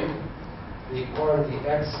define the quantity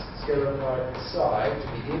x scalar product of psi to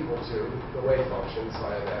be equal to the wave function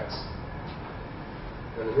psi of x.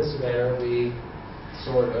 And in this manner we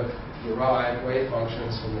sort of derive wave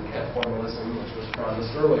functions from the Ket formalism which was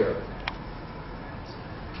promised earlier.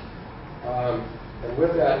 And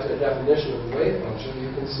with that definition of the wave function,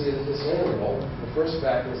 you can see that this interval, the first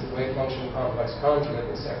factor is the wave function complex conjugate,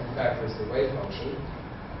 the second factor is the wave function.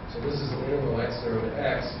 So this is an interval x0 to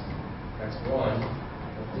x, x1,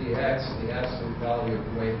 of dx of the absolute value of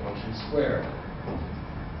the wave function squared.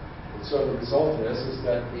 And so the result of this is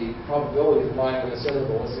that the probability of lying in this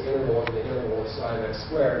interval is the interval of the interval of psi of x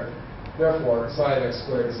squared. Therefore, psi of x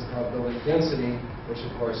squared is the probability density, which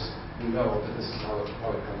of course you know that this is how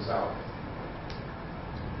it comes out.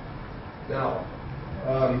 Now,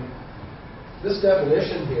 this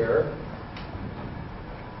definition here,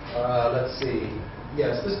 let's see.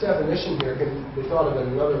 Yes, this definition here can be thought of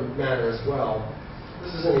in another manner as well.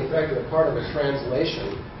 This is in effect a part of a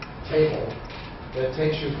translation table that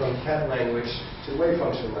takes you from Ket language to wave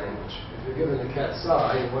function language. If you're given the Ket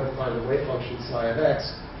psi, you want to find the wave function psi of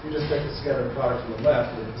x, you just take the scalar product from the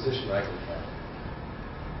left and the position eigenvalue.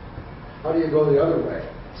 How do you go the other way?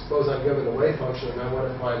 Suppose I'm given the wave function and I want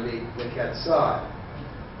to find the Ket psi.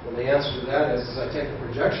 Well, the answer to that is I take the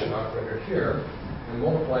projection operator here and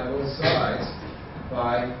multiply both sides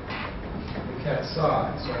by the Ket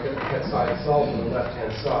psi. So I get the Ket psi itself on the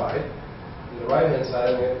left-hand side. On the right-hand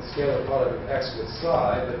side, I get the scalar product of x with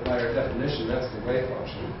psi, but by our definition, that's the wave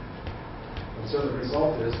function. And so the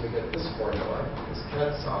result is we get this formula. This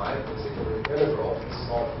Ket psi is equal to the integral, this is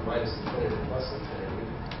all from minus infinity to plus infinity,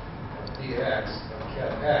 of dx of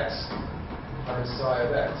Ket x times psi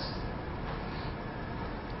of x.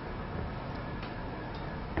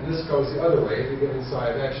 And this goes the other way. If you're given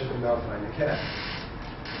psi of x, you can now find the Ket.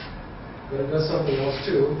 But it does something else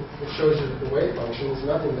too. It shows you that the wave function is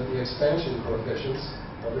nothing but the expansion coefficients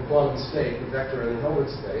of the quantum state, the vector in the Hilbert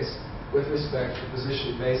space, with respect to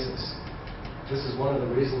position basis. This is one of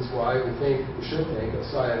the reasons why we should think of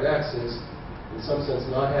psi of x as, in some sense,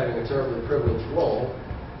 not having a terribly privileged role,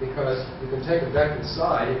 because you can take a vector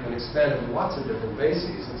psi, you can expand it with lots of different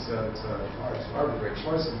bases. It's an arbitrary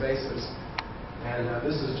choice of bases. And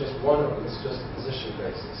this is just one of them. It's just a position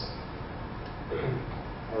basis.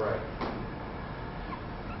 All right.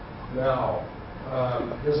 Now,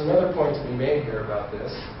 there's another point to be made here about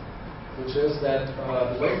this, which is that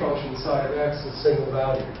the wave function psi of x is single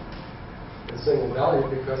valued. It's single valued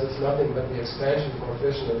because it's nothing but the expansion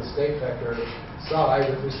coefficient of the state vector psi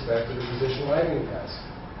with respect to the position eigenpaths.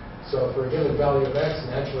 So for a given value of x,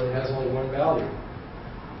 naturally it has only one value.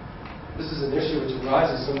 This is an issue which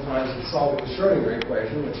arises sometimes in solving the Schrodinger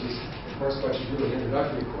equation, which is, of course, what you do in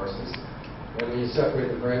introductory courses. And when you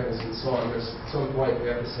separate the variables and so on, there's at some point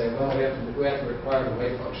we have to say, well, we have to require the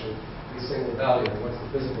wave function to be single valued, and what's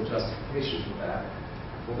the physical justification for that?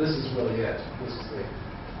 Well, this is really it. This is the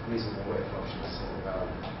reason the wave function is single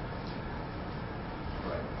valued.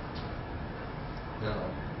 Right.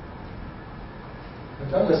 Now,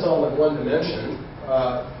 I've done this all in one dimension,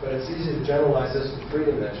 but it's easy to generalize this to 3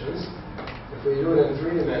 dimensions. If we do it in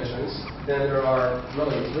 3 dimensions, then there are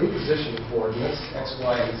really 3 position coordinates, x,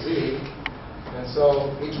 y, and z. And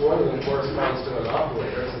so each one of them corresponds to an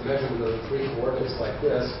operator. It's a measurement of the 3 coordinates like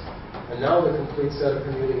this. And now the complete set of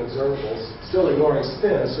commuting observables, still ignoring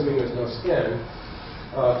spin, assuming there's no spin,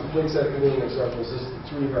 complete set of commuting observables is the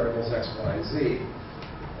 3 variables x, y, and z.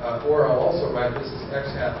 Or I'll also write this as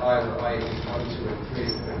x hat I, where I equals 1, 2, and 3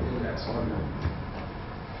 with an index on them.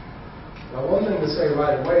 Now, one thing to say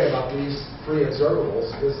right away about these 3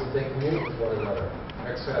 observables is that they commute with one another.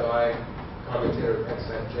 X hat I, commutator of x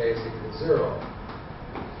hat j is equal to 0.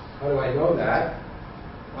 How do I know that?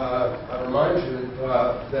 I remind you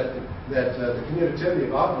that the commutativity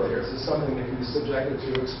of operators is something that can be subjected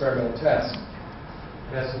to experimental tests.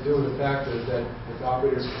 It has to do with the fact that if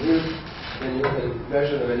operators commute, then you can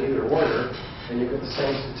measure them in either order, and you get the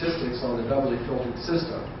same statistics on the doubly filtered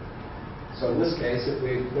system. So in this case, if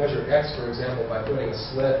we measure x, for example, by putting a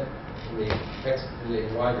slit in the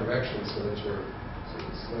y direction, so that you're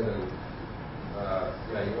slit in,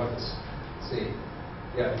 you want to see,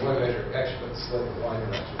 you want to measure x, you put the slit in the y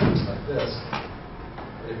direction, just like this.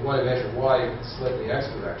 And if you want to measure y, you slit in the x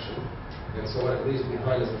direction. And so what it leaves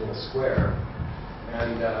behind is a little square.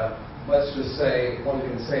 And let's just say, one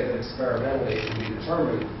can say that experimentally it can be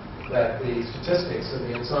determined that the statistics of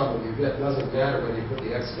the ensemble you get doesn't matter whether you put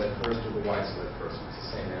the x slit first or the y slit first. It's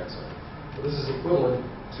the same answer. So this is equivalent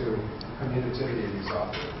to the commutativity of these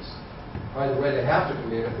operators. By the way, they have to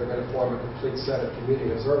commute if they're going to form a complete set of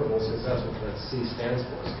commuting observables, because that's what that C stands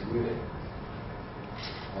for, is commuting.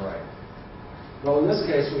 All right. Well, in this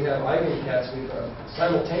case, we have eigencats. We have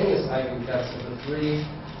simultaneous eigencats of the 3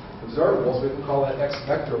 observables. We can call that x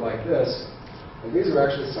vector like this. And these are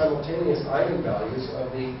actually simultaneous eigenvalues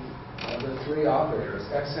of the 3 operators.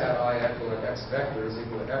 X hat I equal to x vector is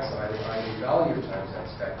equal to xi, the eigenvalue times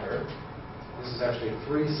x vector. This is actually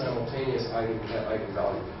 3 simultaneous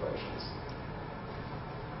eigenvalue equations.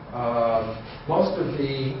 Most of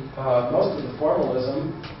the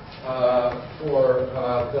formalism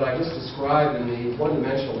that I just described in the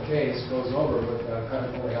one-dimensional case goes over with kind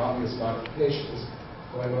of only obvious modifications,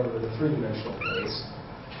 going over to the 3-dimensional case.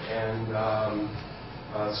 And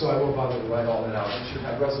so I won't bother to write all that out. We should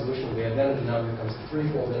have resolution of the identity now becomes the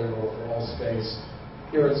 3-fold interval for all space.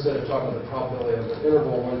 Here, instead of talking about the probability of the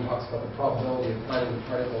interval, one talks about the probability of finding the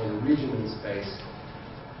particle in a region in space.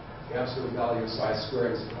 The absolute value of psi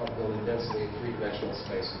squared is the probability density in 3-dimensional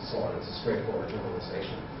space, and so on. It's a straightforward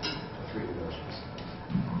generalization of 3 dimensions.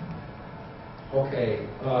 Okay,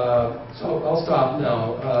 so I'll stop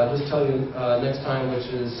now. Just tell you next time,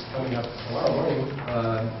 which is coming up tomorrow morning,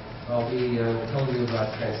 I'll be telling you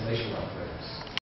about translation operators.